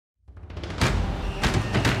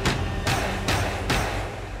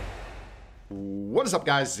What is up,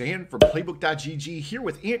 guys? Zan from Playbook.gg here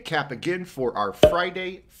with AntCap again for our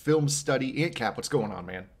Friday film study. AntCap, what's going on,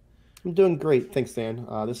 man? I'm doing great, thanks, Dan.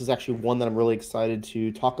 This is actually one that I'm really excited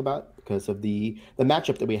to talk about because of the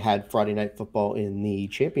matchup that we had Friday Night Football in the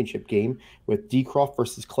championship game with DCroft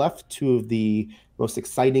versus Cleff, two of the most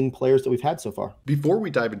exciting players that we've had so far. Before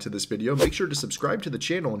we dive into this video, make sure to subscribe to the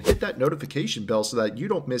channel and hit that notification bell so that you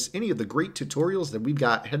don't miss any of the great tutorials that we've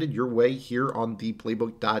got headed your way here on the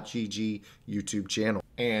Playbook.gg YouTube channel.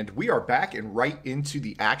 And we are back and right into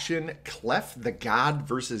the action. Cleff the God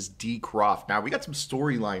versus DCroft. Now, we got some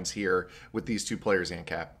storylines here with these two players,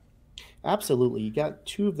 AntCap. Absolutely. You got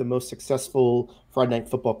two of the most successful Friday Night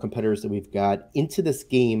Football competitors that we've got into this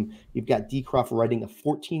game. You've got DCroft riding a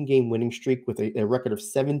 14-game winning streak with a record of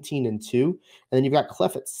 17-2. And then you've got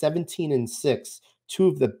Cleff at 17-6, two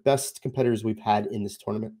of the best competitors we've had in this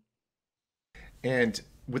tournament. And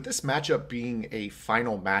with this matchup being a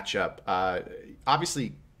final matchup,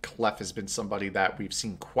 obviously Cleff has been somebody that we've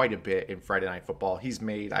seen quite a bit in Friday Night Football. He's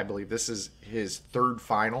made, I believe this is his third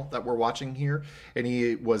final that we're watching here. And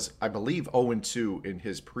he was, I believe, 0-2 in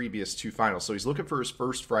his previous two finals. So he's looking for his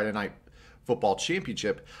first Friday Night Football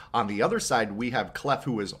championship. On the other side, we have Cleff,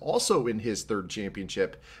 who is also in his third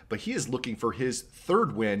championship, but he is looking for his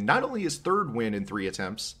third win. Not only his third win in 3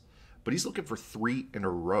 attempts, but he's looking for 3 in a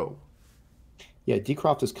row. Yeah,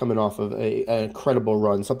 DCroft is coming off of an incredible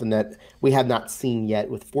run, something that we have not seen yet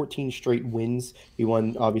with 14 straight wins. He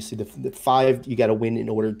won, obviously, the 5 you got to win in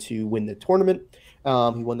order to win the tournament. He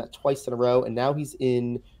won that twice in a row, and now he's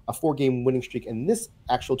in a 4-game winning streak in this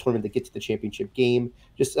actual tournament that gets to the championship game.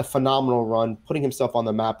 Just a phenomenal run, putting himself on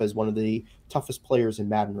the map as one of the toughest players in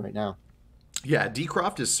Madden right now. Yeah,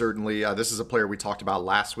 DCroft is certainly, this is a player we talked about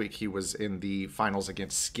last week. He was in the finals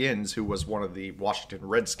against Skins, who was one of the Washington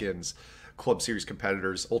Redskins Club Series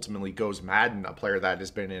competitors. Ultimately goes Madden, a player that has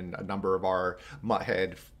been in a number of our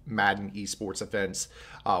Muthead Madden esports events,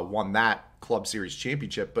 won that Club Series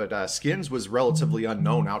championship. But Skins was relatively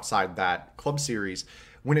unknown outside that Club Series.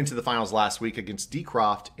 Went into the finals last week against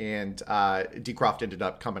DCroft, and DCroft ended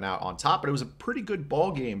up coming out on top. But it was a pretty good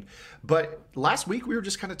ball game. But last week we were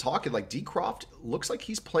just kind of talking like DCroft looks like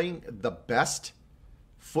he's playing the best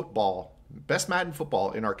football, best Madden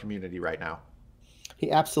football in our community right now. He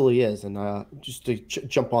absolutely is. And just to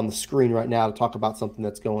jump on the screen right now to talk about something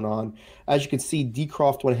that's going on. As you can see,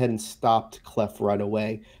 DCroft went ahead and stopped Cleff right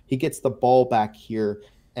away. He gets the ball back here,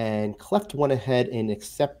 and Cleff went ahead and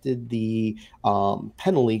accepted the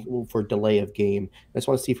penalty for delay of game. I just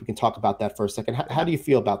want to see if we can talk about that for a second. How do you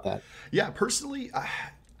feel about that? Yeah, personally,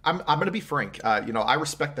 I'm going to be frank. I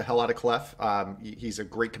respect the hell out of Cleff. He's a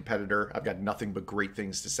great competitor. I've got nothing but great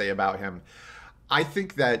things to say about him. I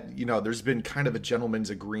think that, there's been kind of a gentleman's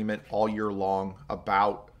agreement all year long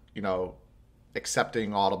about,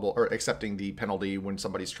 accepting audible or accepting the penalty when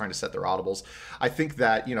somebody's trying to set their audibles. I think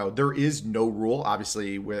that, there is no rule.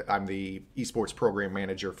 Obviously, I'm the esports program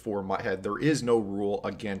manager for Muthead. There is no rule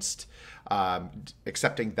against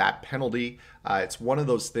accepting that penalty. It's one of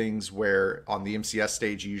those things where on the MCS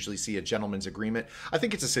stage, you usually see a gentleman's agreement. I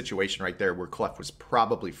think it's a situation right there where Cleff was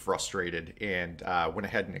probably frustrated and went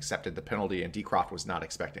ahead and accepted the penalty, and DCroft was not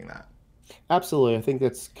expecting that. Absolutely. I think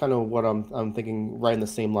that's kind of what I'm thinking, right in the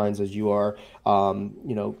same lines as you are.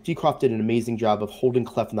 DCroft did an amazing job of holding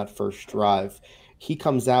Cleff in that first drive. He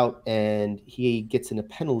comes out and he gets in a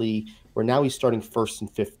penalty where now he's starting 1st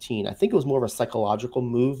and 15. I think it was more of a psychological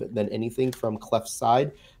move than anything from Cleff's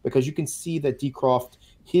side, because you can see that DCroft,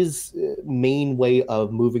 his main way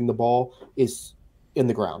of moving the ball is in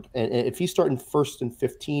the ground. And if he's starting 1st and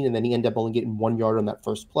 15 and then he ended up only getting 1 yard on that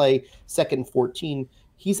first play, 2nd and 14,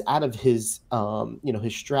 he's out of his,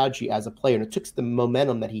 his strategy as a player. And it took the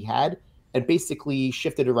momentum that he had and basically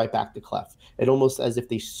shifted it right back to Cleff. It almost as if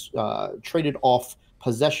they traded off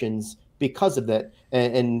possessions because of that.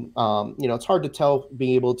 And it's hard to tell,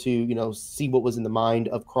 being able to, see what was in the mind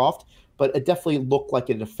of Croft, but it definitely looked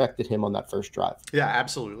like it affected him on that first drive. Yeah,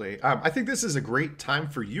 absolutely. I think this is a great time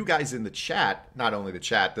for you guys in the chat, not only the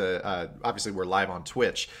chat, obviously we're live on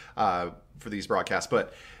Twitch for these broadcasts,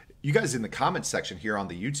 but you guys in the comments section here on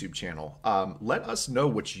the YouTube channel, let us know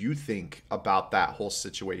what you think about that whole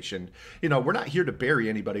situation. We're not here to bury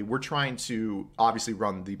anybody. We're trying to obviously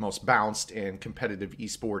run the most balanced and competitive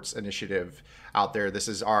esports initiative out there. This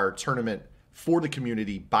is our tournament for the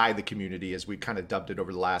community, by the community, as we kind of dubbed it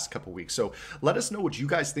over the last couple weeks. So let us know what you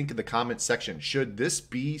guys think in the comments section. Should this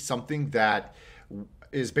be something that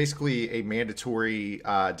is basically a mandatory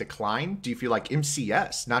decline? Do you feel like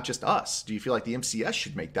MCS, not just us, do you feel like the MCS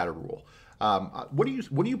should make that a rule? What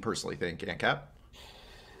do you personally think, AntCap?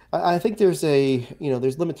 I think there's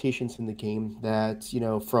there's limitations in the game that,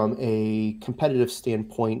 from a competitive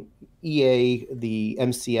standpoint, EA, the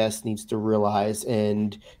MCS needs to realize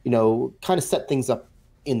and, kind of set things up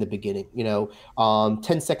in the beginning.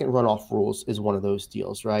 10-second runoff rules is one of those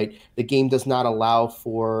deals, right? The game does not allow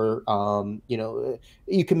for,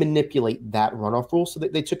 you can manipulate that runoff rule, so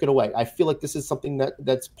they took it away. I feel like this is something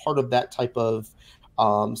that's part of that type of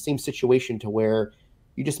same situation to where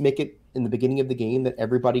you just make it in the beginning of the game that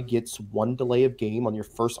everybody gets one delay of game on your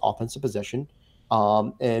first offensive possession,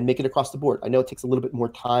 and make it across the board. I know it takes a little bit more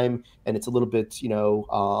time and it's a little bit,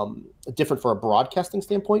 different for a broadcasting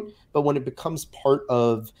standpoint, but when it becomes part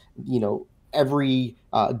of, every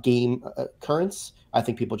game occurrence, I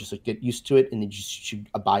think people just get used to it and they just should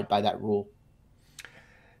abide by that rule.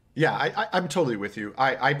 Yeah, I'm totally with you.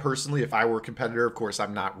 I personally, if I were a competitor, of course,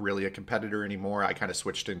 I'm not really a competitor anymore. I kind of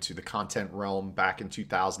switched into the content realm back in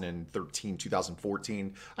 2013,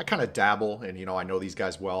 2014. I kind of dabble and, I know these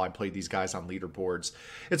guys well. I played these guys on leaderboards.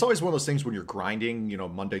 It's always one of those things when you're grinding,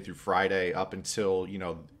 Monday through Friday up until,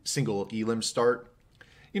 single elims start.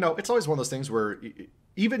 It's always one of those things where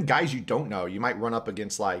even guys you don't know, you might run up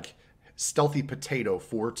against like Stealthy Potato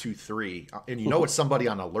 423, and it's somebody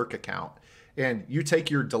on a lurk account. And you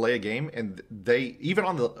take your delay a game, and they, even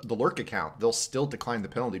on the lurk account, they'll still decline the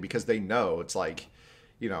penalty because they know it's like,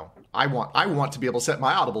 I want to be able to set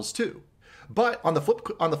my audibles too. But on the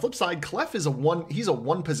flip side, Cleff is he's a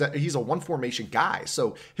one formation guy,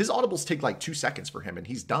 so his audibles take like 2 seconds for him, and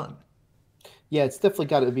he's done. Yeah, it's definitely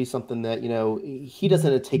got to be something that, he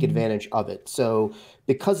doesn't take advantage of it. So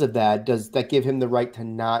because of that, does that give him the right to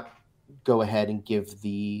not go ahead and give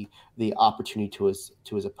the opportunity to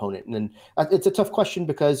his opponent? And then it's a tough question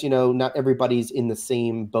because, not everybody's in the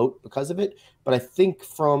same boat because of it. But I think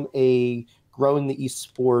from a growing the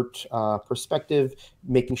esport perspective,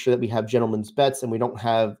 making sure that we have gentlemen's bets and we don't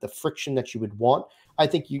have the friction that you would want, I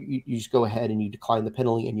think you just go ahead and you decline the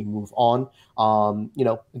penalty and you move on.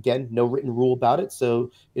 Again, no written rule about it.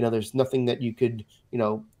 So, there's nothing that you could,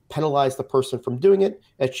 penalize the person from doing it.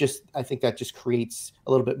 It's just, I think that just creates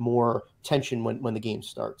a little bit more tension when the game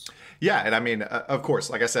starts. Yeah, and I mean, of course,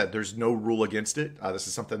 like I said, there's no rule against it. This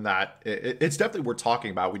is something that it's definitely worth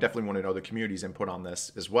talking about. We definitely want to know the community's input on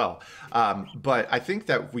this as well. But I think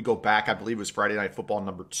that if we go back, I believe it was Friday Night Football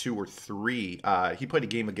number 2 or 3. He played a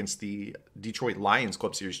game against the Detroit Lions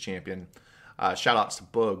Club Series champion. Shout outs to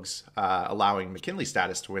Boogs, allowing McKinley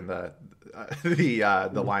status to win the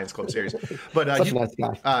Lions Club Series. But Such a nice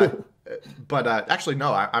guy. But actually,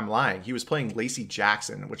 no, I'm lying. He was playing Lacey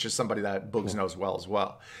Jackson, which is somebody that Boogs knows well as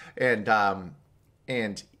well.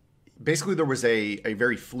 And basically there was a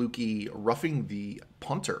very fluky roughing the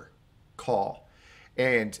punter call,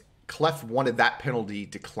 and Cleff wanted that penalty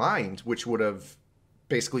declined, which would have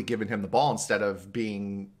basically given him the ball instead of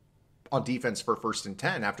being on defense for 1st and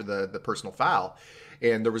 10 after the personal foul.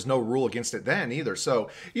 And there was no rule against it then either. So,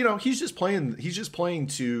 he's just playing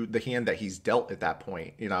to the hand that he's dealt at that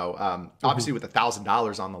point. Obviously with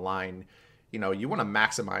 $1,000 on the line, you want to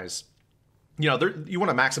maximize, you want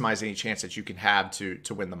to maximize any chance that you can have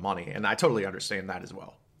to win the money. And I totally understand that as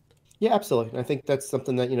well. Yeah, absolutely. I think that's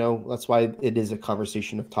something that, that's why it is a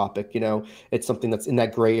conversation of topic. It's something that's in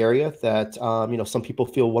that gray area that, some people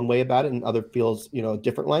feel one way about it and other feels, a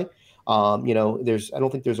different way. I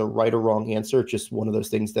don't think there's a right or wrong answer. It's just one of those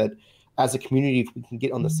things that as a community, if we can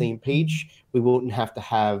get on the same page, we won't have to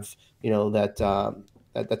have, that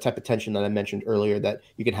type of tension that I mentioned earlier that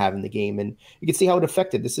you can have in the game. And you can see how it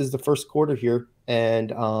affected. This is the first quarter here.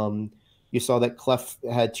 And you saw that Cleff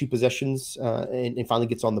had 2 possessions and finally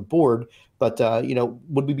gets on the board. But,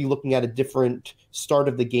 would we be looking at a different start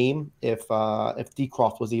of the game if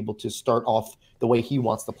DCroft was able to start off the way he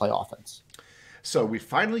wants to play offense? So we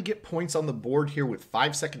finally get points on the board here with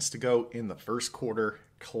 5 seconds to go in the first quarter.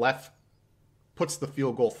 Cleff puts the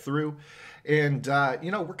field goal through. And,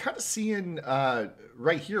 we're kind of seeing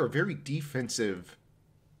right here a very defensive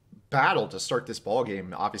battle to start this ball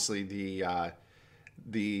game. Obviously,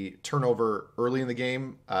 the turnover early in the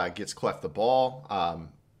game gets Cleff the ball.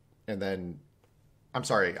 And then,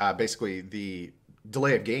 basically the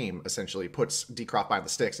delay of game essentially puts DCroft behind the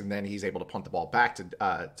sticks, and then he's able to punt the ball back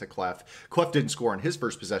to Cleff. Cleff didn't score on his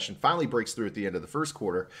first possession, finally breaks through at the end of the first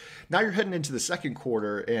quarter. Now you're heading into the second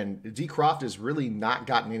quarter, and DCroft has really not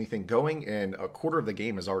gotten anything going, and a quarter of the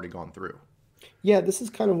game has already gone through. Yeah, this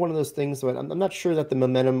is kind of one of those things, but I'm not sure that the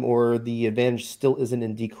momentum or the advantage still isn't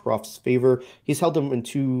in DCroft's favor. He's held them in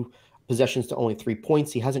 2 possessions to only 3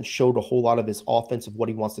 points. He hasn't showed a whole lot of his offense of what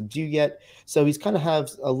he wants to do yet. So he's kind of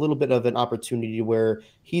has a little bit of an opportunity where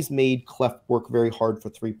he's made Cleff work very hard for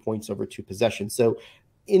 3 points over 2 possessions. So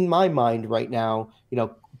in my mind right now,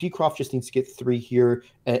 DCroft just needs to get 3 here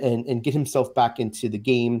and get himself back into the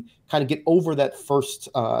game, kind of get over that first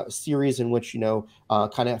series in which, kind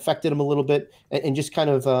of affected him a little bit, and just kind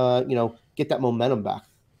of, get that momentum back.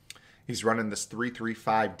 He's running this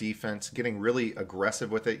 3-3-5 defense, getting really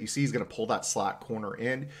aggressive with it. You see he's going to pull that slot corner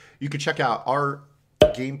in. You can check out our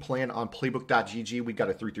game plan on playbook.gg. We got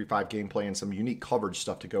a 3-3-5 game plan, some unique coverage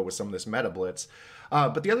stuff to go with some of this meta blitz.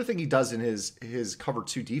 But the other thing he does in his cover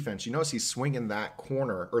 2 defense, you notice he's swinging that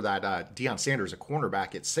corner, or that Deion Sanders, a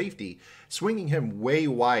cornerback at safety, swinging him way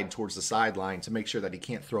wide towards the sideline to make sure that he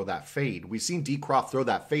can't throw that fade. We've seen DCroft throw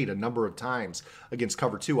that fade a number of times against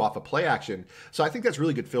cover 2 off of play action. So I think that's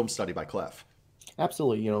really good film study by Cleff.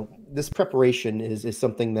 Absolutely. This preparation is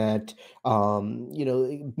something that,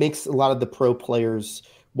 it makes a lot of the pro players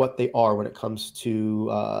what they are when it comes to,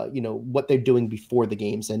 what they're doing before the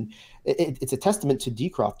games. And it's a testament to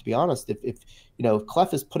DCroft, to be honest. If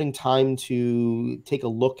Cleff is putting time to take a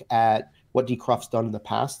look at what DCroft's done in the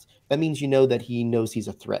past, that means that he knows he's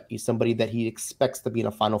a threat. He's somebody that he expects to be in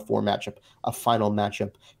a Final Four matchup, a final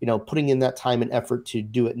matchup, putting in that time and effort to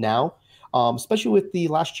do it now. Especially with the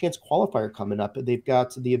last chance qualifier coming up, they've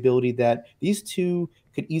got the ability that these two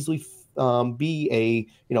could easily be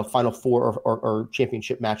a Final Four or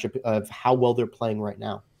championship matchup of how well they're playing right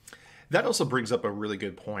now. That also brings up a really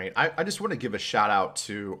good point. I just want to give a shout out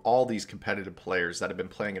to all these competitive players that have been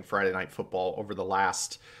playing in Friday Night Football over the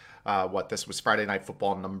last, this was Friday Night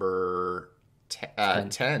Football number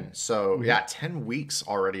 10. So yeah, 10 weeks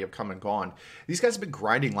already have come and gone. These guys have been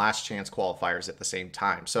grinding last chance qualifiers at the same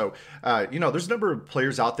time. So, there's a number of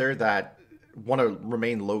players out there that want to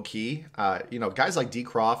remain low key. Guys like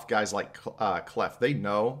DCroft, guys like Cleff, they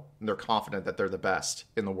know and they're confident that they're the best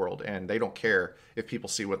in the world, and they don't care if people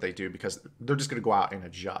see what they do because they're just going to go out and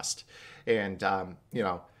adjust. And,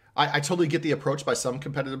 I totally get the approach by some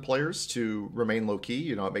competitive players to remain low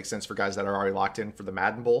key. It makes sense for guys that are already locked in for the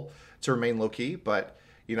Madden Bowl to remain low key. But,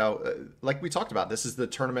 like we talked about, this is the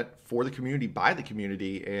tournament for the community, by the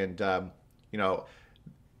community. And,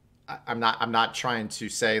 I'm not trying to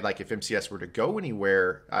say like if MCS were to go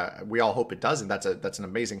anywhere, we all hope it doesn't. That's an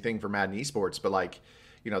amazing thing for Madden esports. But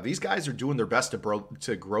these guys are doing their best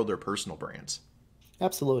to grow their personal brands.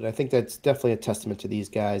 Absolutely. I think that's definitely a testament to these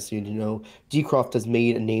guys. DCroft has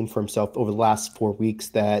made a name for himself over the last 4 weeks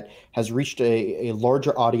that has reached a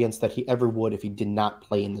larger audience that he ever would if he did not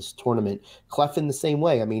play in this tournament. Cleff in the same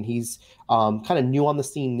way. I mean, he's kind of new on the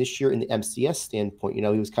scene this year in the MCS standpoint. He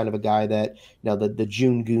was kind of a guy that, the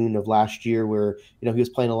June Goon of last year where, he was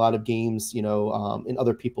playing a lot of games, in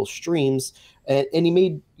other people's streams. And he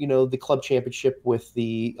made, the club championship with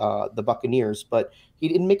the Buccaneers, but he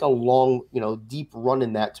didn't make a long, deep run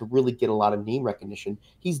in that to really get a lot of name recognition.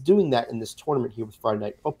 He's doing that in this tournament here with Friday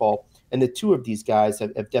Night Football. And the two of these guys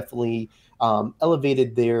have definitely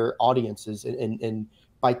elevated their audiences. And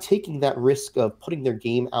by taking that risk of putting their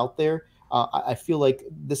game out there, I feel like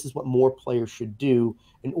this is what more players should do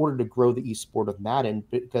in order to grow the esport of Madden,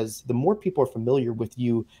 because the more people are familiar with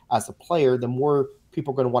you as a player, the more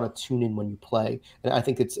people are going to want to tune in when you play. And I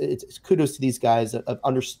think it's kudos to these guys of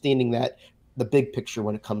understanding that the big picture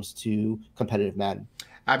when it comes to competitive Madden.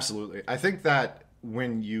 Absolutely. I think that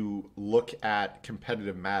when you look at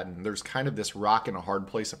competitive Madden, there's kind of this rock and a hard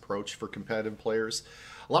place approach for competitive players.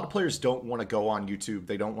 A lot of players don't want to go on YouTube.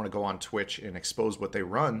 They don't want to go on Twitch and expose what they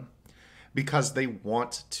run because they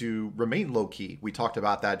want to remain low key. We talked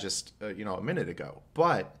about that just, a minute ago.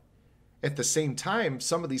 But at the same time,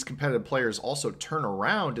 some of these competitive players also turn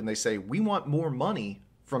around and they say, we want more money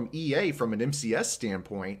from EA from an MCS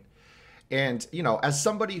standpoint. And, as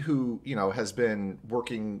somebody who, has been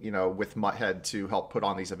working, with Muthead to help put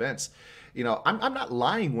on these events, I'm not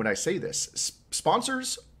lying when I say this.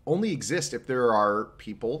 Sponsors only exist if there are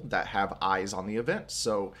people that have eyes on the event.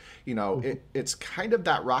 So, it's kind of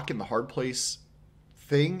that rock in the hard place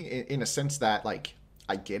thing in a sense that, like,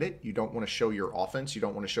 I get it. You don't want to show your offense. You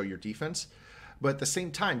don't want to show your defense. But at the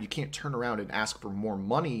same time, you can't turn around and ask for more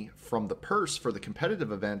money from the purse for the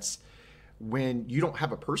competitive events when you don't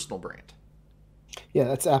have a personal brand. Yeah,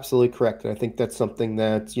 that's absolutely correct. And I think that's something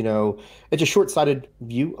that, it's a short-sighted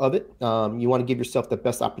view of it. You want to give yourself the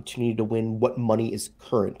best opportunity to win what money is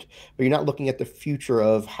current, but you're not looking at the future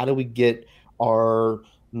of how do we get our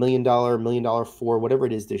 $1 million for whatever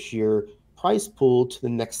it is this year prize pool to the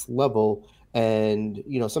next level. And,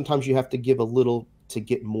 sometimes you have to give a little to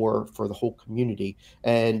get more for the whole community.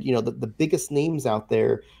 And, the biggest names out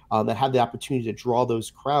there that have the opportunity to draw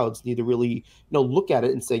those crowds need to really, look at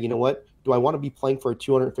it and say, what? Do I want to be playing for a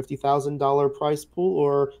 $250,000 prize pool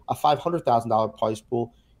or a $500,000 prize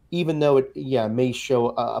pool? Even though it may show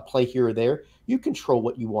a play here or there, you control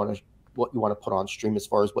what you want to put on stream as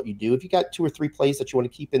far as what you do. If you got 2 or 3 plays that you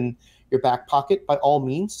want to keep in your back pocket, by all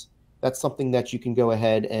means, that's something that you can go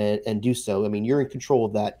ahead and do so. I mean, you're in control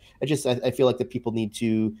of that. I feel like that people need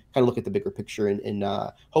to kind of look at the bigger picture, and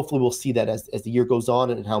hopefully we'll see that as the year goes on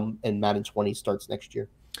and Madden 20 starts next year.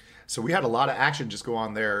 So we had a lot of action just go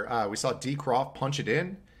on there. We saw DCroft punch it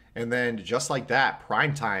in, and then just like that,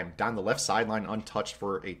 prime time down the left sideline untouched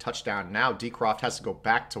for a touchdown. Now DCroft has to go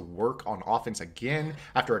back to work on offense again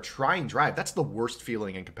after a trying drive. That's the worst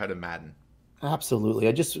feeling in competitive Madden. Absolutely.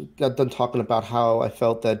 I just got done talking about how I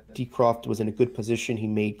felt that DCroft was in a good position. He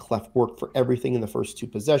made Cleff work for everything in the first 2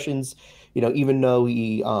 possessions. Even though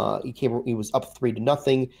he was up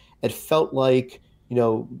 3-0, it felt like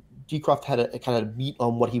DCroft had a kind of beat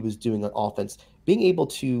on what he was doing on offense. Being able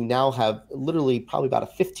to now have literally probably about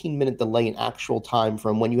a 15-minute delay in actual time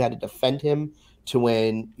from when you had to defend him to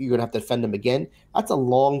when you're going to have to defend him again, that's a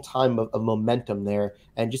long time of momentum there.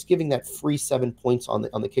 And just giving that free 7 points on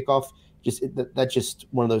the kickoff, that's just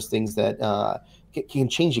one of those things that can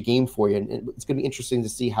change a game for you. And it's going to be interesting to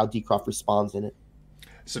see how DCroft responds in it.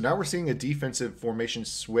 So now we're seeing a defensive formation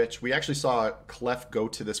switch. We actually saw Cleff go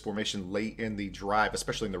to this formation late in the drive,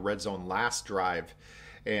 especially in the red zone last drive.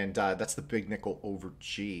 And that's the big nickel over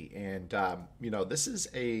G. And, this is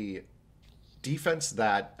a defense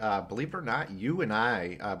that, believe it or not, you and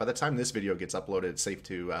I, by the time this video gets uploaded, it's safe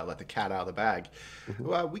to let the cat out of the bag.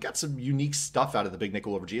 We got some unique stuff out of the big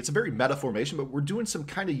nickel over G. It's a very meta formation, but we're doing some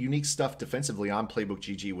kind of unique stuff defensively on Playbook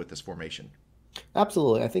GG with this formation.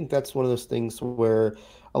 Absolutely. I think that's one of those things where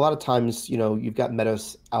a lot of times, you've got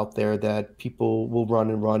metas out there that people will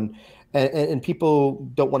run and run, and people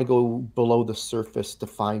don't want to go below the surface to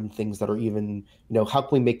find things that are even, how can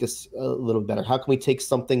we make this a little better? How can we take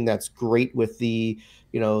something that's great with the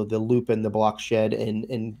loop and the block shed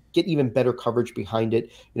and get even better coverage behind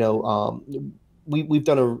it? We've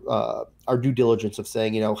done our due diligence of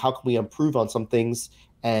saying, how can we improve on some things?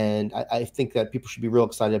 And I think that people should be real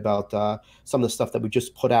excited about some of the stuff that we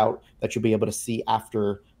just put out that you'll be able to see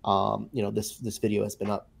after this video has been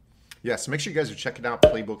up. Yeah, so make sure you guys are checking out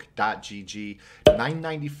playbook.gg.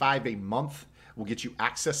 $9.95 a month will get you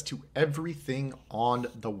access to everything on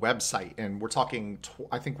the website. And we're talking,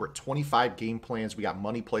 I think we're at 25 game plans. We got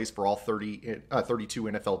money plays for all 32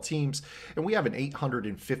 NFL teams. And we have an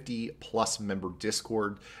 850 plus member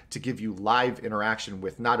Discord to give you live interaction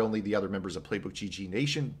with not only the other members of Playbook GG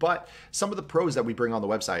Nation, but some of the pros that we bring on the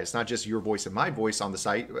website. It's not just your voice and my voice on the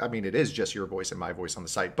site. I mean, it is just your voice and my voice on the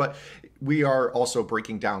site, but we are also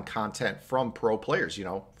breaking down content from pro players.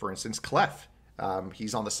 For instance, Cleff.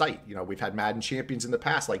 He's on the site. We've had Madden champions in the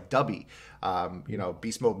past, like Dubby.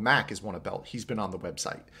 Beast Mode Mac is one of belt. He's been on the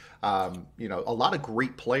website. A lot of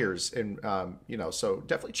great players, and so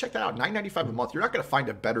definitely check that out. $9.95 a month. You're not going to find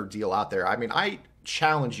a better deal out there. I mean, I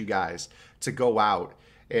challenge you guys to go out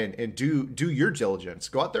and do your diligence.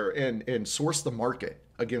 Go out there and source the market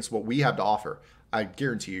against what we have to offer. I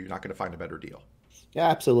guarantee you're not going to find a better deal. Yeah,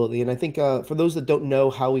 absolutely. And I think for those that don't know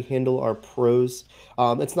how we handle our pros,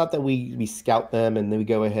 it's not that we scout them and then we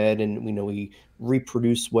go ahead and we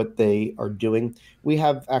reproduce what they are doing. We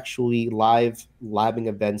have actually live labbing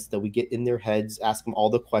events that we get in their heads, ask them all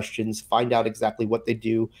the questions, find out exactly what they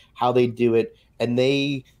do, how they do it, and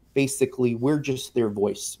we're just their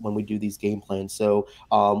voice when we do these game plans. So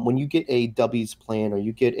when you get a W's plan or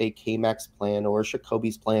you get a K-Max plan or a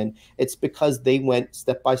Shakobi's plan, it's because they went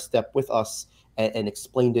step by step with us and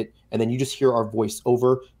explained it, and then you just hear our voice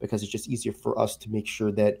over because it's just easier for us to make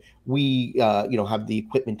sure that we have the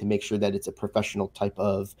equipment to make sure that it's a professional type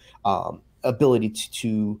of ability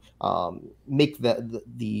to make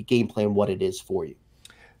the game plan what it is for you.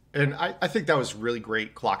 And I think that was really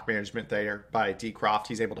great clock management there by DCroft.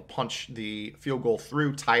 He's able to punch the field goal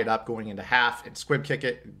through, tie it up going into half, and squib kick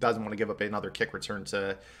it. Doesn't want to give up another kick return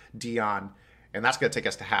to Dion. And that's going to take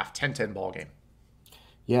us to half, 10-10 ball game.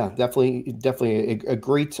 Yeah, definitely a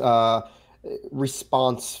great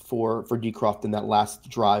response for DCroft in that last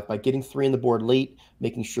drive by getting 3 on the board late,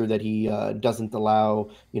 making sure that he doesn't allow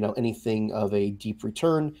anything of a deep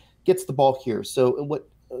return, gets the ball here. So what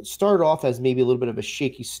started off as maybe a little bit of a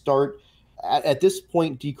shaky start, at this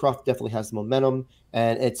point DCroft definitely has the momentum,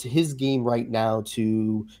 and it's his game right now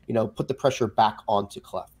to put the pressure back onto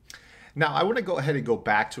Cleff. Now, I want to go ahead and go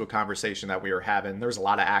back to a conversation that we were having. There's a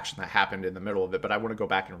lot of action that happened in the middle of it, but I want to go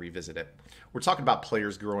back and revisit it. We're talking about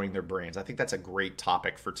players growing their brains. I think that's a great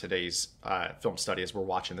topic for today's film study as we're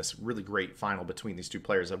watching this really great final between these two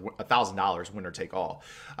players, $1,000 winner take all.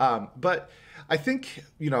 But I think,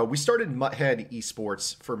 we started Muthead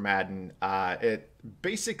Esports for Madden.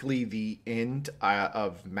 basically the end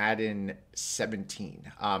of Madden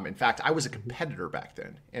 17. In fact, I was a competitor back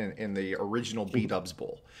then in the original B-Dubs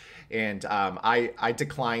Bowl. And I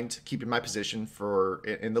declined keeping my position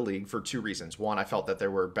in the league for two reasons. One, I felt that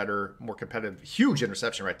there were better, more competitive, huge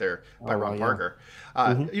interception right there by Ron Parker.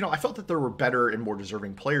 I felt that there were better and more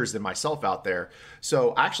deserving players than myself out there.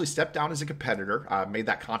 So I actually stepped down as a competitor, made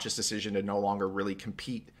that conscious decision to no longer really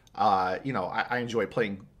compete. I enjoy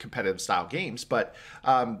playing competitive style games, but,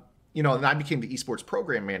 and I became the esports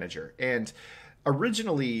program manager. And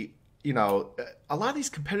originally, a lot of these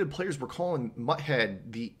competitive players were calling Muthead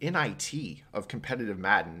the NIT of competitive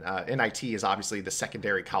Madden. NIT is obviously the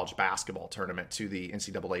secondary college basketball tournament to the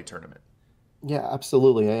NCAA tournament. Yeah,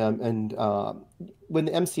 absolutely. And when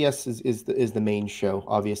the MCS is the main show,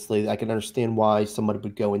 obviously, I can understand why someone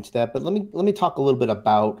would go into that. But let me talk a little bit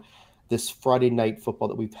about this Friday night football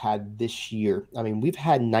that we've had this year. I mean, we've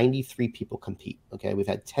had 93 people compete. Okay, we've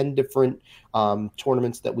had 10 different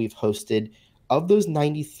tournaments that we've hosted. Of those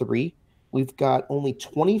 93, we've got only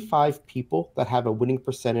 25 people that have a winning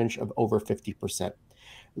percentage of over 50%.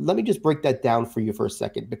 Let me just break that down for you for a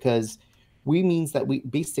second, because means that we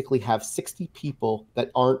basically have 60 people that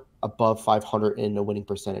aren't above 500 in a winning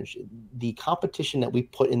percentage. The competition that we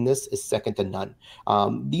put in this is second to none.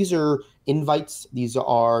 These are invites. These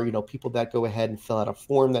are, people that go ahead and fill out a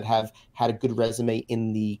form that have had a good resume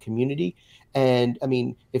in the community. And I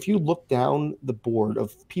mean, if you look down the board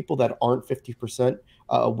of people that aren't 50%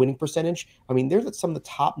 winning percentage, I mean, they're some of the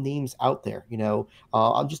top names out there.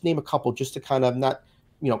 I'll just name a couple just to kind of not,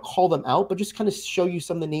 call them out, but just kind of show you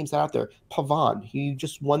some of the names out there. Pavan, he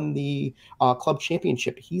just won the club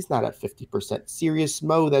championship. He's not at 50%. Serious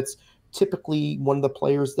Mo, that's typically one of the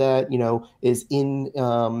players that, is in,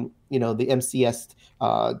 the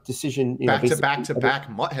MCS decision. Back to back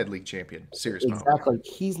Muthead League champion. Serious Mo. Exactly.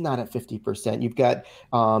 He's not at 50%. You've got,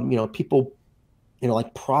 people,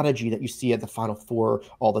 like Prodigy that you see at the Final Four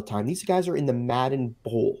all the time. These guys are in the Madden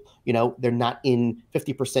Bowl. They're not in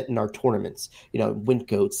 50% in our tournaments. Wind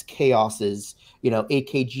Goats, Chaoses,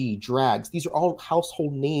 AKG, Drags. These are all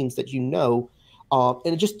household names that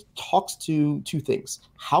and it just talks to two things: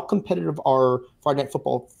 how competitive our Friday Night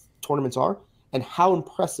Football tournaments are, and how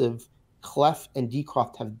impressive Cleff and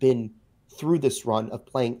DCroft have been through this run of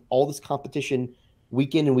playing all this competition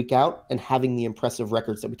week in and week out, and having the impressive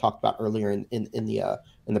records that we talked about earlier in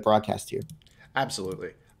the broadcast here.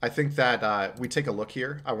 Absolutely. I think that we take a look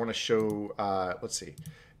here. I want to show, let's see,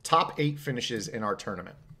 top 8 finishes in our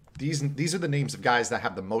tournament. These are the names of guys that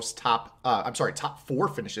have the most top 4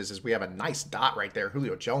 finishes, as we have a nice dot right there.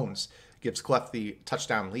 Julio Jones gives Cleff the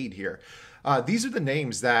touchdown lead here. These are the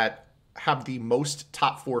names that have the most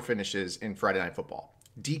top 4 finishes in Friday Night Football.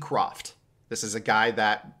 DCroft. This is a guy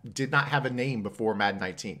that did not have a name before Madden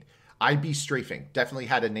 19. IB Strafing definitely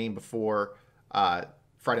had a name before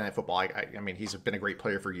Friday Night Football. I mean, he's been a great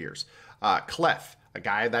player for years. Cleff, a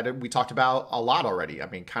guy that we talked about a lot already. I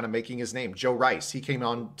mean, kind of making his name. Joe Rice, he came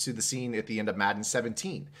on to the scene at the end of Madden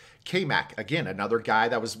 17. K-Mac, again, another guy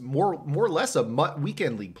that was more or less a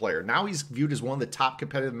weekend league player. Now he's viewed as one of the top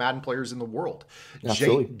competitive Madden players in the world.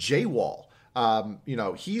 J-Wall,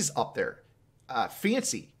 he's up there.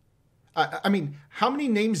 Fancy. I mean, how many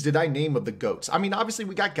names did I name of the GOATs? I mean, obviously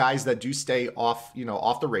we got guys that do stay off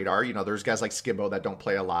the radar. There's guys like Skibbo that don't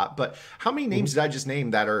play a lot, but how many names did I just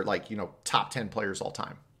name that are like, top 10 players all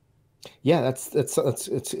time? Yeah,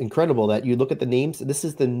 it's incredible that you look at the names. This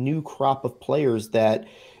is the new crop of players that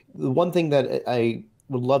the one thing that I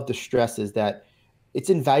would love to stress is that it's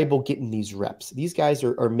invaluable getting these reps. These guys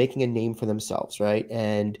are making a name for themselves, right?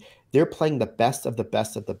 And they're playing the best of the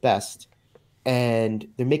best of the best. And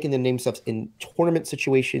they're making their name themselves in tournament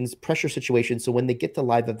situations, pressure situations. So when they get to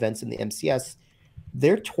live events in the MCS,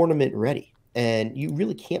 they're tournament ready. And you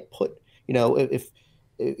really can't put, if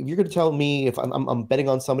you're going to tell me if I'm betting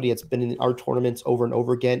on somebody that's been in our tournaments over and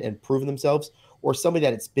over again and proven themselves, or somebody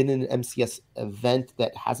that's been in an MCS event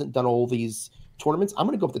that hasn't done all these tournaments, I'm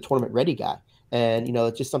going to go with the tournament ready guy. And,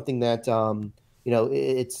 it's just something that,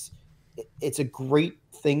 it's a great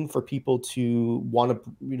thing for people to want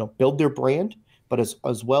to, build their brand, but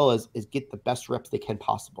as well as get the best reps they can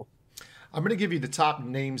possible. I'm going to give you the top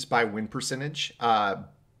names by win percentage,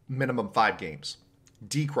 minimum 5 games.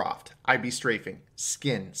 DCroft, IB Strafing,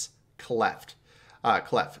 Skins, Cleff,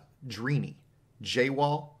 Dreamy,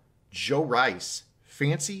 J-Wall, Joe Rice,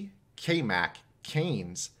 Fancy, K-Mac,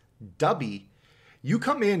 Canes, Dubby. You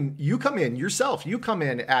come in yourself. You come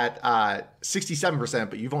in at 67%,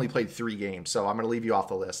 but you've only played 3 games, so I'm going to leave you off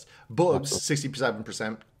the list. Boogs,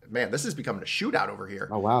 67%. man, this is becoming a shootout over here.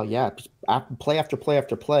 Oh wow, yeah, just play after play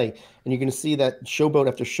after play, and you're going to see that showboat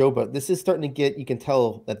after showboat. This is starting to get. You can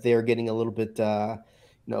tell that they're getting a little bit. The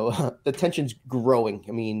tension's growing.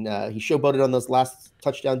 I mean, he showboated on those last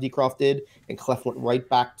touchdown DCroft did, and Clef went right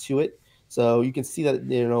back to it. So you can see that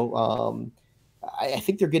I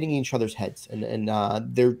think they're getting in each other's heads, and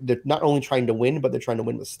they're not only trying to win, but they're trying to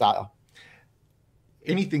win with style.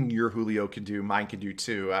 Anything your Julio can do, mine can do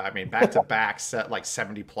too. I mean, back to back set like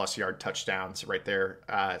 70+ yard touchdowns right there.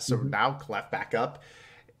 So Mhm. now Clef back up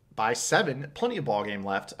by 7. Plenty of ball game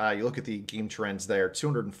left. You look at the game trends there: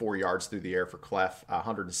 204 yards through the air for Clef,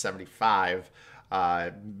 175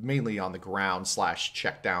 mainly on the ground /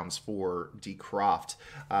 checkdowns for DCroft.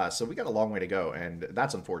 So we got a long way to go, and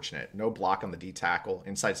that's unfortunate. No block on the D tackle.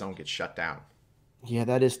 Inside zone gets shut down. Yeah,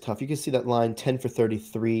 that is tough. You can see that line 10 for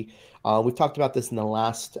 33. We've talked about this in the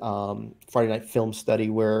last Friday night film study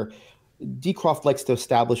where Decroft likes to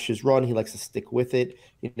establish his run. He likes to stick with it.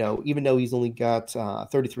 Even though he's only got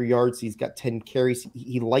 33 yards, he's got 10 carries.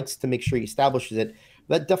 He likes to make sure he establishes it.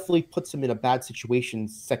 That definitely puts him in a bad situation,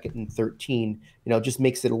 2nd and 13. Just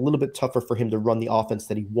makes it a little bit tougher for him to run the offense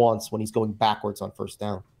that he wants when he's going backwards on first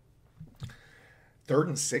down. 3rd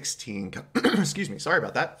and 16. Excuse me. Sorry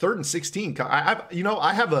about that. 3rd and 16.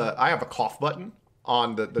 I have a cough button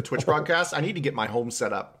on the Twitch broadcast. I need to get my home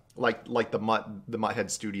set up like the Muthead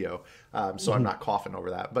studio, so I'm not coughing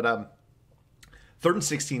over that. But 3rd and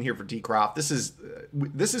 16 here for DCroft. This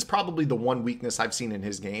is probably the one weakness I've seen in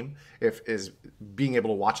his game, is being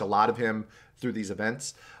able to watch a lot of him through these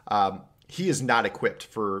events. He is not equipped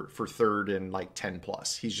for 3rd and like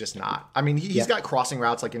 10+. He's just not. I mean, he's got crossing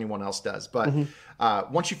routes like anyone else does, but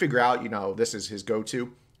once you figure out, this is his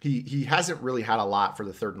go-to, he hasn't really had a lot for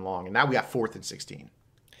the 3rd and long, and now we got 4th and 16.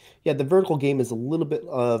 Yeah, the vertical game is a little bit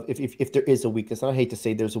of if there is a weakness. And I hate to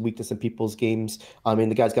say there's a weakness in people's games. I mean,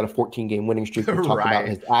 the guy's got a 14-game winning streak. We'll talk about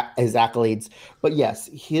his accolades, but yes,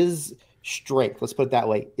 his strength, let's put it that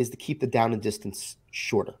way, is to keep the down and distance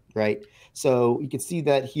shorter, right? So you can see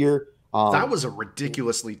that here. That was a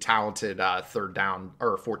ridiculously talented 3rd down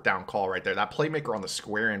or 4th down call right there. That playmaker on the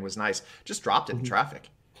square end was nice. Just dropped it in traffic.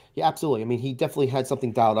 Yeah, absolutely. I mean, he definitely had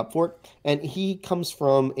something dialed up for it. And he comes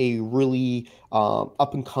from a really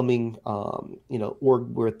up and coming, org.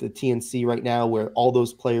 We're at the TNC right now, where all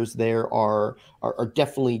those players there are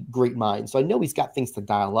definitely great minds. So I know he's got things to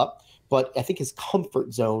dial up, but I think his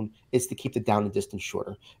comfort zone is to keep the down and distance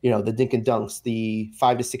shorter. The dink and dunks, the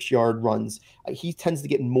 5 to 6 yard runs. He tends to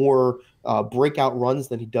get more breakout runs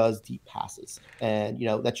than he does deep passes. And,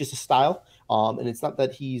 that's just a style. And it's not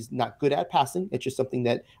that he's not good at passing. It's just something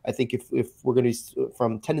that I think if we're going to,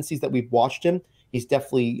 from tendencies that we've watched him, he's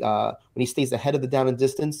definitely, when he stays ahead of the down and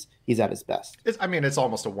distance, he's at his best. It's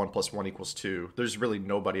almost a 1 + 1 = 2. There's really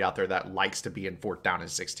nobody out there that likes to be in 4th down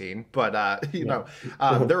and 16. But,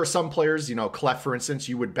 there are some players, Clef, for instance,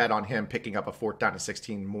 you would bet on him picking up a 4th down and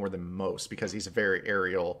 16 more than most because he's a very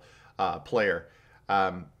aerial player.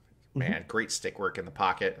 Man, great stick work in the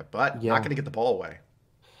pocket, but not going to get the ball away.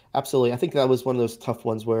 Absolutely. I think that was one of those tough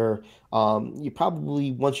ones where you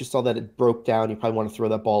probably, once you saw that it broke down, you probably want to throw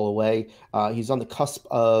that ball away. He's on the cusp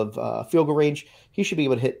of field goal range. He should be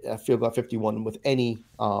able to hit a field goal at 51 with any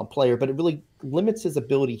player, but it really limits his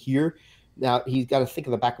ability here. Now, he's got to think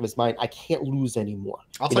in the back of his mind, I can't lose anymore.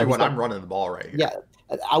 I'll tell you what, I'm running the ball right here.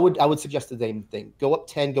 Yeah, I would suggest the same thing. Go up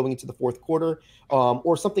 10 going into the 4th quarter,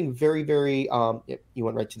 or something very, very, you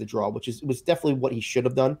went right to the draw, which was definitely what he should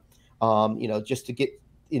have done, just to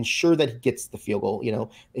ensure that he gets the field goal.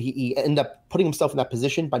 He ended up putting himself in that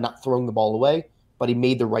position by not throwing the ball away, but he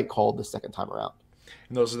made the right call the second time around.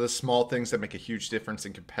 And those are the small things that make a huge difference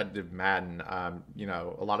in competitive Madden.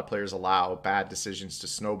 A lot of players allow bad decisions to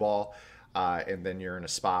snowball, and then you're in a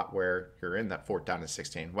spot where you're in that 4th down and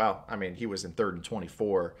 16. Well, I mean, he was in 3rd and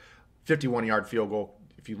 24, 51-yard field goal.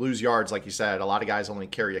 If you lose yards, like you said, a lot of guys only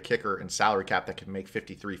carry a kicker and salary cap that can make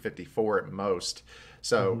 53, 54 at most.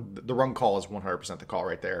 So the run call is 100% the call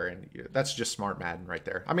right there, and that's just smart Madden right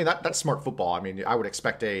there. I mean, that's smart football. I mean, I would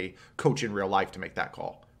expect a coach in real life to make that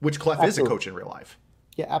call, which Clef is a coach in real life.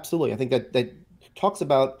 Yeah, absolutely. I think that talks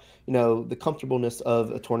about the comfortableness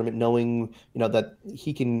of a tournament, knowing that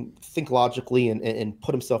he can think logically and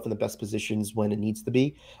put himself in the best positions when it needs to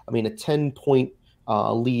be. I mean, a 10-point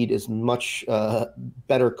lead is much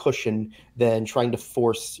better cushion than trying to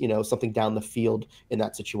force something down the field in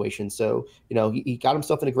that situation. So he got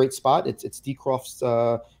himself in a great spot. It's Decroft's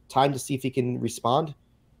time to see if he can respond,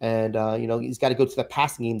 and he's got to go to that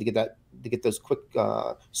passing game to get those quick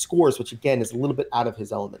scores, which again is a little bit out of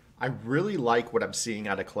his element. I really like what I'm seeing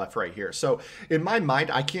out of Clef right here. So in my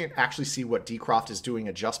mind, I can't actually see what Decroft is doing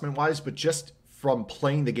adjustment wise, but just from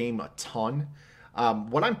playing the game a ton.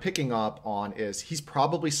 What I'm picking up on is he's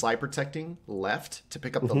probably slide protecting left to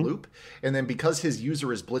pick up the loop. And then because his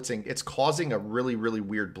user is blitzing, it's causing a really, really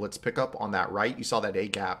weird blitz pickup on that right. You saw that A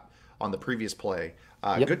gap on the previous play.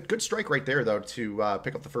 Good strike right there, though, to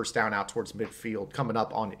pick up the first down out towards midfield, coming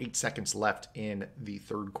up on 8 seconds left in the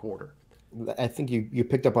third quarter. I think you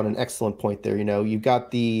picked up on an excellent point there. You got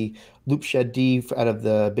the loop shed D out of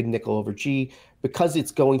the big nickel over G. Because it's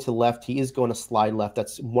going to left, he is going to slide left.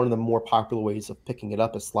 That's one of the more popular ways of picking it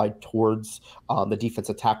up, is slide towards the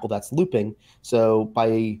defensive tackle that's looping. So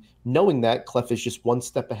by knowing that, Cleff is just one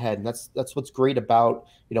step ahead. And that's what's great about,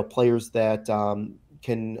 players that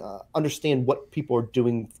can understand what people are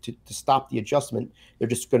doing to stop the adjustment. They're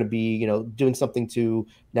just going to be, doing something to,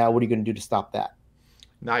 now what are you going to do to stop that?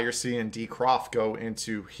 Now you're seeing DCroft go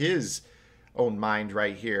into his own mind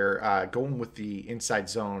right here, going with the inside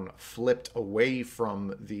zone, flipped away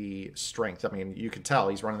from the strength. I mean, you can tell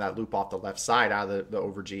he's running that loop off the left side out of the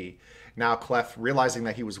over G. Now Cleff, realizing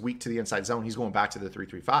that he was weak to the inside zone, he's going back to the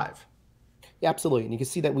 3-3-5. Yeah, absolutely. And you can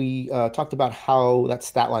see that we talked about how that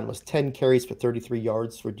stat line was 10 carries for 33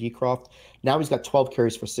 yards for DCroft. Now he's got 12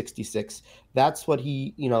 carries for 66. That's what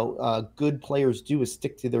good players do, is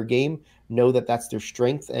stick to their game, know that that's their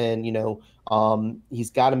strength. And,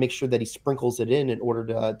 he's got to make sure that he sprinkles it in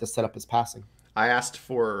order to set up his passing. I asked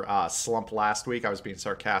for slump last week. I was being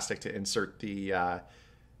sarcastic to insert the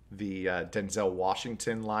Denzel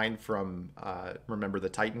Washington line from Remember the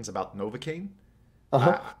Titans about Novocaine.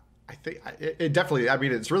 I think it definitely, I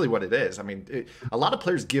mean, it's really what it is. I mean, a lot of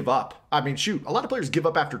players give up. I mean, shoot, a lot of players give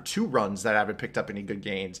up after 2 runs that haven't picked up any good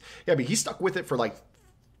gains. Yeah, I mean, he stuck with it for like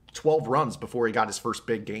 12 runs before he got his first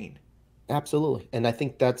big gain. Absolutely. And I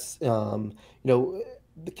think that's,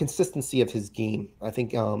 the consistency of his game. I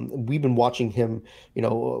think we've been watching him,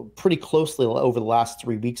 pretty closely over the last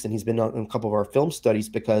 3 weeks, and he's been on a couple of our film studies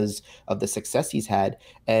because of the success he's had.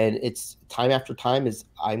 And it's time after time is,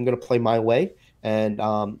 I'm going to play my way. And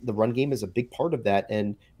the run game is a big part of that.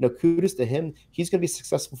 And kudos to him. He's going to be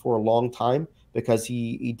successful for a long time because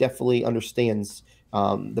he definitely understands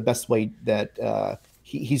the best way that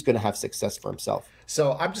he's going to have success for himself.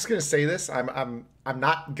 So I'm just going to say this. I'm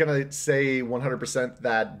not going to say 100%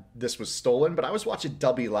 that this was stolen, but I was watching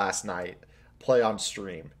Dubby last night play on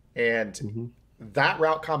stream, and that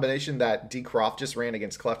route combination that DCroft just ran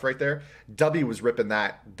against Cleff right there, W was ripping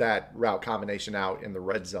that route combination out in the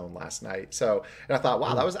red zone last night. So, and I thought,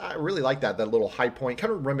 wow, I really like that little high point,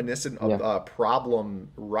 kind of reminiscent of Problem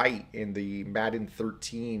Right in the Madden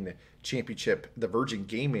 13 championship, the Virgin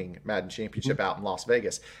Gaming Madden championship out in Las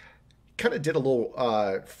Vegas. Kind of did a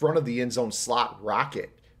little front of the end zone slot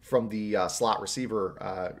rocket from the slot receiver,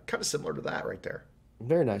 kind of similar to that right there.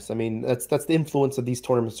 Very nice. I mean, that's the influence that these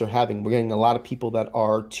tournaments are having. We're getting a lot of people that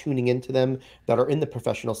are tuning into them, that are in the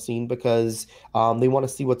professional scene, because they want to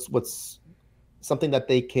see what's something that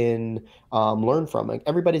they can learn from. Like,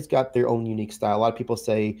 everybody's got their own unique style. A lot of people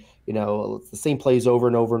say, it's the same plays over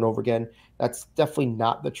and over and over again. That's definitely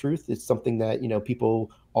not the truth. It's something that,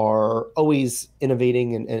 people are always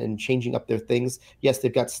innovating and changing up their things. Yes,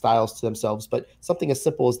 they've got styles to themselves, but something as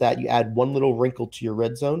simple as that, you add one little wrinkle to your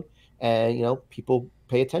red zone, and people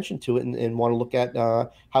pay attention to it and want to look at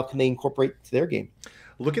how can they incorporate to their game.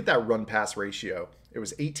 Look at that run pass ratio. It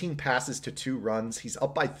was 18 passes to 2 runs. He's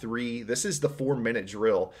up by 3. This is the 4-minute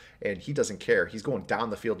drill, and he doesn't care. He's going down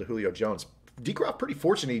the field to Julio Jones. DCroft pretty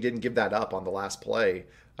fortunate he didn't give that up on the last play.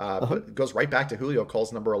 But goes right back to Julio,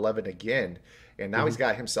 calls number 11 again, and now he's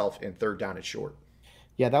got himself in 3rd down and short.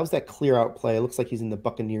 Yeah, that was that clear out play. It looks like he's in the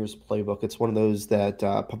Buccaneers playbook. It's one of those that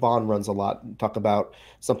Pavon runs a lot. Talk about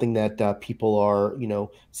something that people are,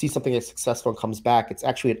 see something that's successful and comes back. It's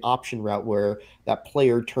actually an option route where that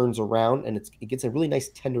player turns around and it gets a really nice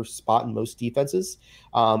tender spot in most defenses.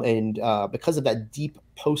 And because of that deep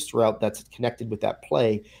post route that's connected with that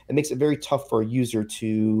play, it makes it very tough for a user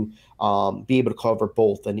to be able to cover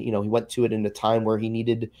both. And, he went to it in a time where he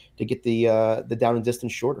needed to get the down and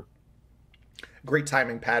distance shorter. Great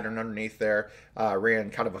timing pattern underneath there. Ran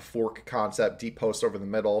kind of a fork concept, deep post over the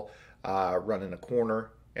middle, running a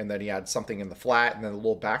corner, and then he had something in the flat, and then a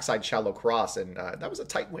little backside shallow cross, and that was a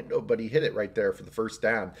tight window, but he hit it right there for the first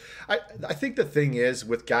down. I think the thing is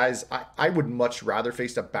with guys, I would much rather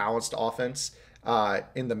face a balanced offense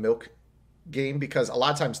in the milk game, because a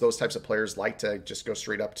lot of times those types of players like to just go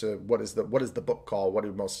straight up to what is the book call, what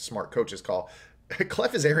do most smart coaches call.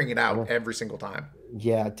 Cleff is airing it out every single time.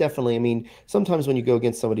 Yeah, definitely. I mean, sometimes when you go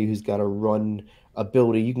against somebody who's got a run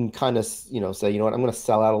ability, you can kind of, say, I'm going to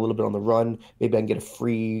sell out a little bit on the run. Maybe I can get a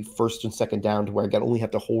free 1st and 2nd down to where I only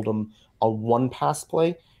have to hold them on one pass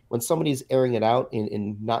play. When somebody's airing it out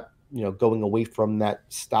and not going away from that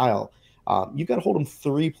style. You've got to hold them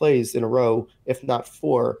 3 plays in a row, if not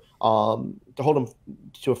 4, to hold them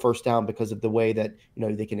to a first down because of the way that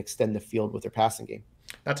they can extend the field with their passing game.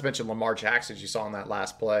 Not to mention Lamar Jackson, as you saw in that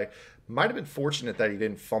last play, might have been fortunate that he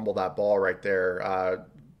didn't fumble that ball right there.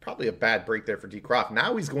 Probably a bad break there for DCroft.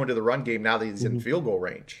 Now he's going to the run game now that he's in field goal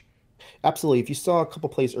range. Absolutely. If you saw a couple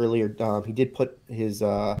plays earlier, he did put his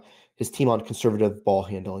team on conservative ball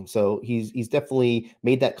handling. So he's definitely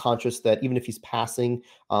made that conscious that even if he's passing,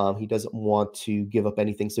 he doesn't want to give up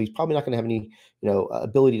anything. So he's probably not going to have any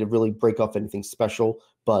ability to really break off anything special.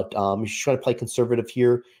 But he's trying to play conservative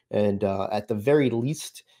here, and at the very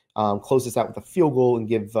least, close this out with a field goal and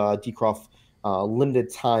give DCroft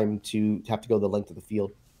limited time to have to go the length of the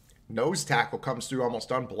field. Nose tackle comes through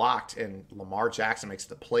almost unblocked, and Lamar Jackson makes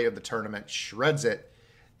the play of the tournament, shreds it,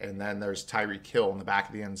 and then there's Tyreek Hill in the back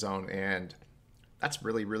of the end zone, and that's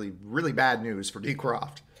really, really, really bad news for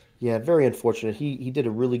DCroft. Yeah, very unfortunate. He did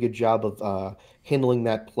a really good job of handling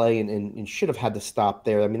that play and should have had to stop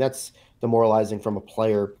there. I mean, that's demoralizing from a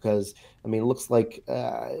player because, I mean, it looks like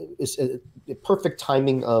it's a perfect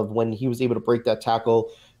timing of when he was able to break that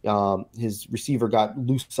tackle. His receiver got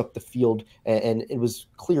loose up the field, and it was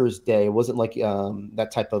clear as day. It wasn't like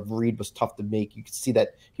that type of read was tough to make. You could see that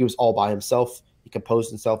he was all by himself. He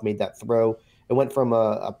composed himself, made that throw. It went from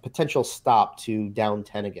a potential stop to down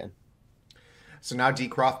 10 again. So now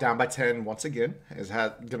DCroft down by 10 once again is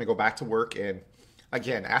going to go back to work. And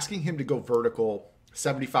again, asking him to go vertical,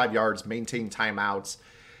 75 yards, maintain timeouts.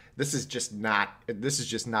 This is just not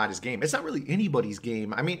his game. It's not really anybody's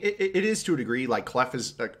game. I mean, it is to a degree. Like Cleff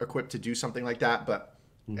is equipped to do something like that, but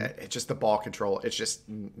it's just the ball control. It's just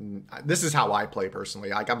this is how I play personally.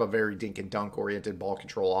 Like I'm a very dink and dunk oriented ball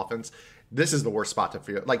control offense. This is the worst spot to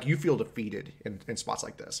feel. Like you feel defeated in spots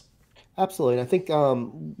like this. Absolutely. And I think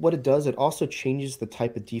what it does, it also changes the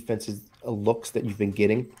type of defenses looks that you've been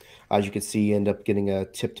getting. As you can see, you end up getting a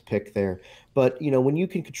tipped pick there. But, when you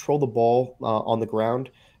can control the ball on the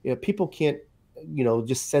ground, people can't,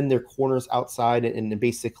 just send their corners outside and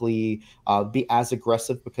basically be as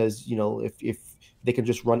aggressive because, if they can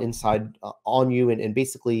just run inside on you and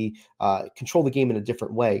basically control the game in a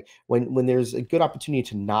different way. When there's a good opportunity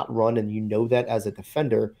to not run and that as a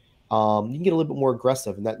defender, you can get a little bit more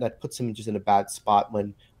aggressive, and that puts him just in a bad spot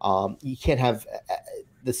when you can't have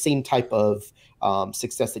the same type of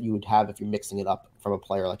success that you would have if you're mixing it up from a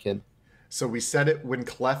player like him. So we said it when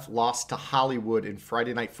Cleff lost to Hollywood in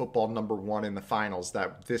Friday Night Football #1 in the finals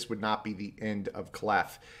that this would not be the end of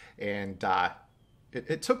Cleff, and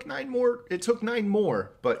it took 9 more. It took 9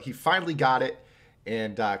 more, but he finally got it,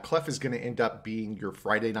 and Cleff is going to end up being your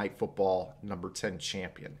Friday Night Football #10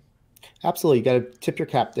 champion. Absolutely, you got to tip your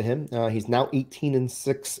cap to him. He's now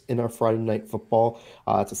 18-6 in our Friday Night Football.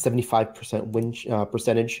 It's a 75% win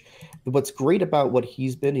percentage. What's great about what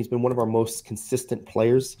he's been one of our most consistent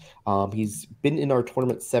players. He's been in our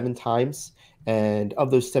tournament 7 times, and of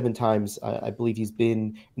those 7 times, I believe he's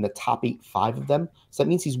been in the top 8, 5 of them. So that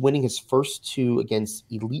means he's winning his first 2 against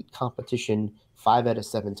elite competition 5 out of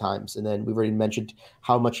 7 times. And then we've already mentioned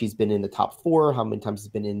how much he's been in the top 4, how many times he's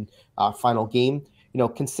been in final game.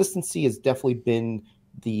 Consistency has definitely been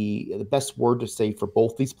the best word to say for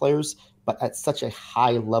both these players, but at such a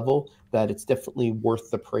high level that it's definitely worth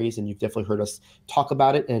the praise. And you've definitely heard us talk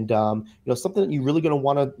about it. And, something that you're really going to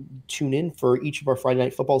want to tune in for each of our Friday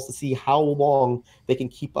Night Footballs to see how long they can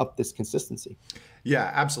keep up this consistency.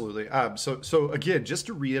 Yeah, absolutely. So again, just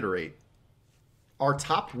to reiterate, our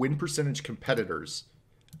top win percentage competitors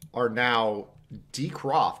are now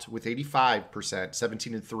DCroft with 85%,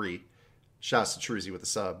 17-3. Shouts to Truzy with a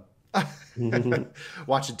sub.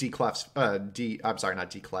 Watching DCleff's I'm sorry, not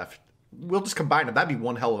DCleff. We'll just combine them. That'd be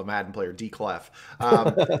one hell of a Madden player, DCleff.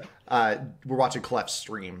 We're watching Cleff's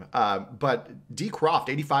stream. But DCroft,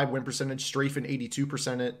 85 win percentage, Strafen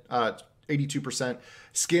 82%,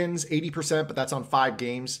 Skins 80%, but that's on 5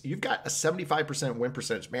 games. You've got a 75% win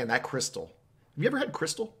percentage. Man, that Crystal. Have you ever had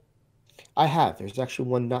Crystal? I have. There's actually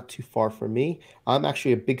one not too far from me. I'm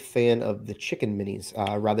actually a big fan of the chicken minis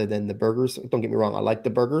rather than the burgers. Don't get me wrong, I like the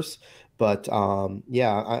burgers, but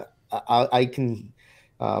I can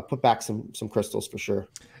put back some crystals for sure.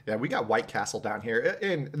 Yeah, we got White Castle down here.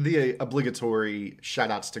 And the obligatory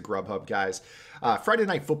shout-outs to Grubhub, guys. Friday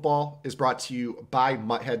Night Football is brought to you by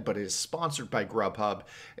Muthead, but it is sponsored by Grubhub.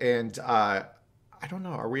 And I don't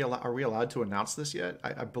know. Are we allowed to announce this yet?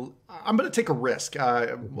 I'm going to take a risk.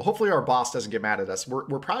 Hopefully, our boss doesn't get mad at us.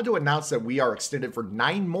 We're proud to announce that we are extended for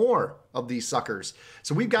 9 more of these suckers.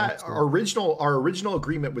 So we've got our original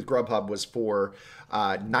agreement with Grubhub was for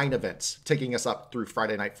 9 events, taking us up through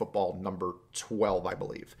Friday Night Football number 12, I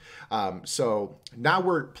believe. So now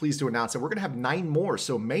we're pleased to announce that we're going to have 9 more.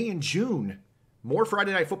 So May and June, more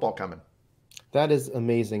Friday Night Football coming. That is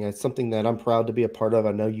amazing. It's something that I'm proud to be a part of.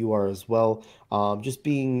 I know you are as well. Just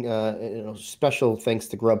being special thanks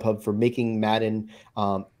to Grubhub for making Madden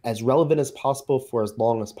as relevant as possible for as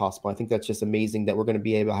long as possible. I think that's just amazing that we're going to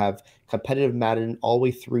be able to have competitive Madden all the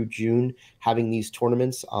way through June, having these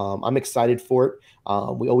tournaments. I'm excited for it.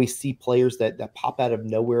 We always see players that pop out of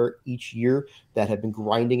nowhere each year that have been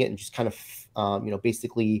grinding it and just kind of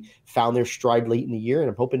basically found their stride late in the year. And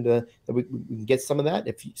I'm hoping that we can get some of that.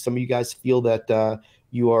 If some of you guys feel that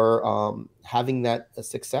you are having that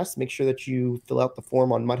success, make sure that you fill out the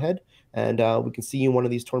form on Muthead, and we can see you in one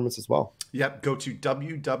of these tournaments as well. Yep. Go to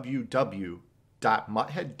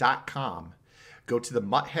www.muthead.com. Go to the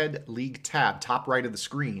Muthead League tab, top right of the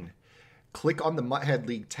screen. Click on the Muthead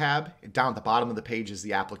League tab. Down at the bottom of the page is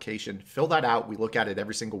the application. Fill that out. We look at it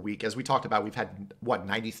every single week. As we talked about, we've had,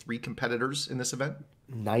 93 competitors in this event?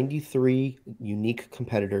 93 unique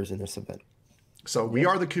competitors in this event. So we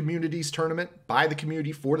are the community's tournament, by the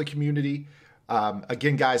community, for the community.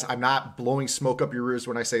 Again, guys, I'm not blowing smoke up your ears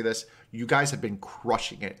when I say this. You guys have been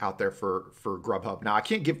crushing it out there for Grubhub. Now, I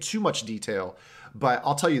can't give too much detail, but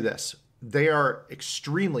I'll tell you this. They are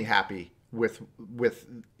extremely happy with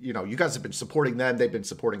you guys have been supporting them. They've been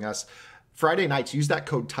supporting us. Friday nights, use that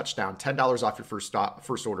code touchdown, $10 off your first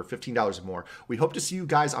order, $15 or more. We hope to see you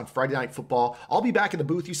guys on Friday Night Football. I'll be back in the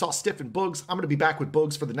booth. You saw Stiff and Bugs. I'm going to be back with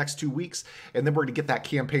Bugs for the next 2 weeks, and then we're going to get that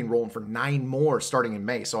campaign rolling for 9 more starting in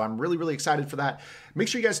May. So I'm really, really excited for that. Make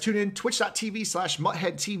sure you guys tune in,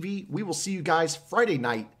 twitch.tv/MutheadTV. We will see you guys Friday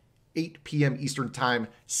night, 8 p.m. Eastern Time,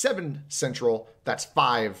 7 Central. That's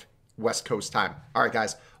 5 West Coast time. All right,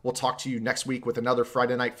 guys, we'll talk to you next week with another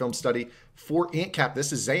Friday Night Film Study. For AntCap,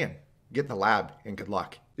 this is Zan. Get in the lab and good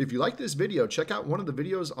luck. If you like this video, check out one of the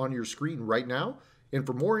videos on your screen right now. And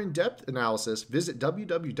for more in-depth analysis, visit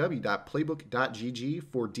www.playbook.gg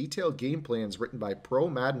for detailed game plans written by pro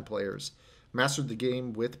Madden players. Master the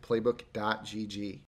game with playbook.gg.